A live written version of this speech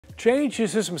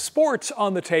Changes to some sports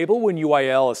on the table when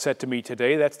UIL is set to meet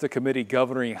today. That's the committee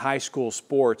governing high school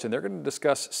sports, and they're going to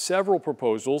discuss several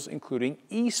proposals, including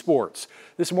esports.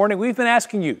 This morning, we've been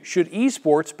asking you, should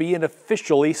esports be an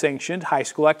officially sanctioned high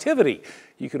school activity?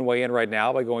 You can weigh in right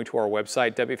now by going to our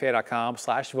website,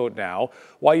 WFA.com/vote now.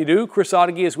 While you do, Chris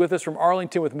Ottegi is with us from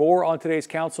Arlington with more on today's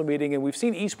council meeting. And we've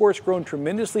seen esports grown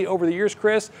tremendously over the years,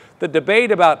 Chris. The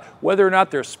debate about whether or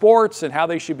not they're sports and how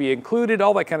they should be included,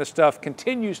 all that kind of stuff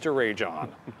continues to rage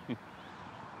on.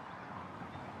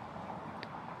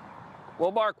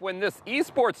 Well, Mark, when this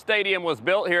esports stadium was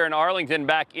built here in Arlington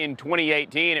back in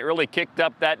 2018, it really kicked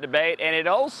up that debate, and it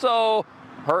also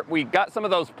we got some of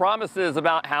those promises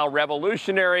about how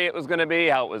revolutionary it was going to be,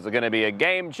 how it was going to be a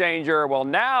game changer. Well,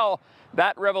 now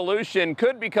that revolution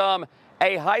could become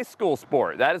a high school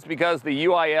sport. That is because the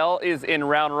UIL is in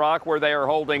Round Rock, where they are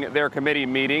holding their committee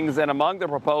meetings, and among the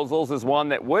proposals is one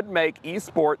that would make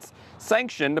esports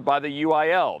sanctioned by the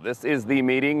UIL. This is the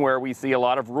meeting where we see a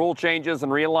lot of rule changes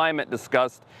and realignment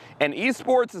discussed, and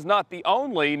esports is not the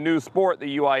only new sport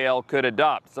the UIL could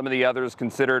adopt. Some of the others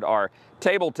considered are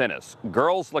table tennis,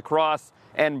 girls lacrosse,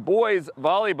 and boys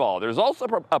volleyball. There's also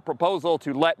a proposal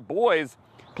to let boys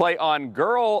play on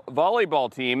girl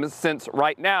volleyball teams, since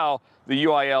right now the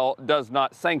UIL does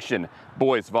not sanction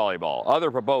boys volleyball.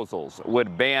 Other proposals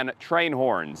would ban train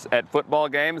horns at football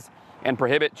games and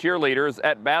prohibit cheerleaders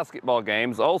at basketball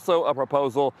games. Also a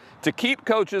proposal to keep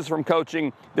coaches from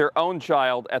coaching their own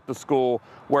child at the school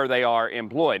where they are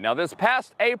employed. Now, this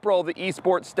past April, the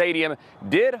esports stadium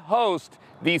did host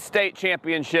the state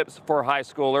championships for high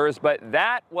schoolers, but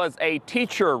that was a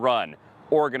teacher-run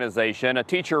organization, a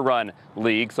teacher-run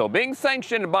league. So being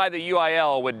sanctioned by the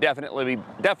UIL would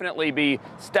definitely be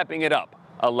stepping it up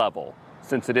a level,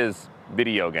 since it is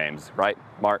video games, right?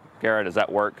 Mark, Kara, does that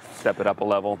work? Step it up a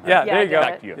level? Yeah, there you go.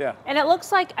 Back to you. Yeah. And it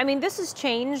looks like, I mean, this has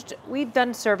changed. We've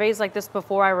done surveys like this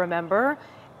before, I remember,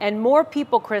 and more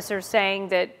people, Chris, are saying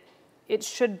that it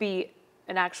should be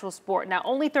an actual sport. Now,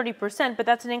 only 30%, but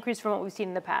that's an increase from what we've seen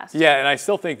in the past. Yeah, and I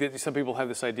still think that some people have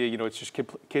this idea, you know, it's just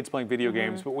kids playing video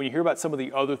games. But when you hear about some of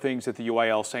the other things that the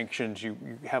UIL sanctions, you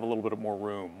have a little bit of more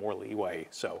room, more leeway.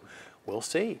 So we'll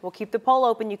see. We'll keep the poll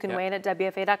open. You can weigh in at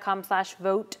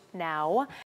WFA.com/vote now.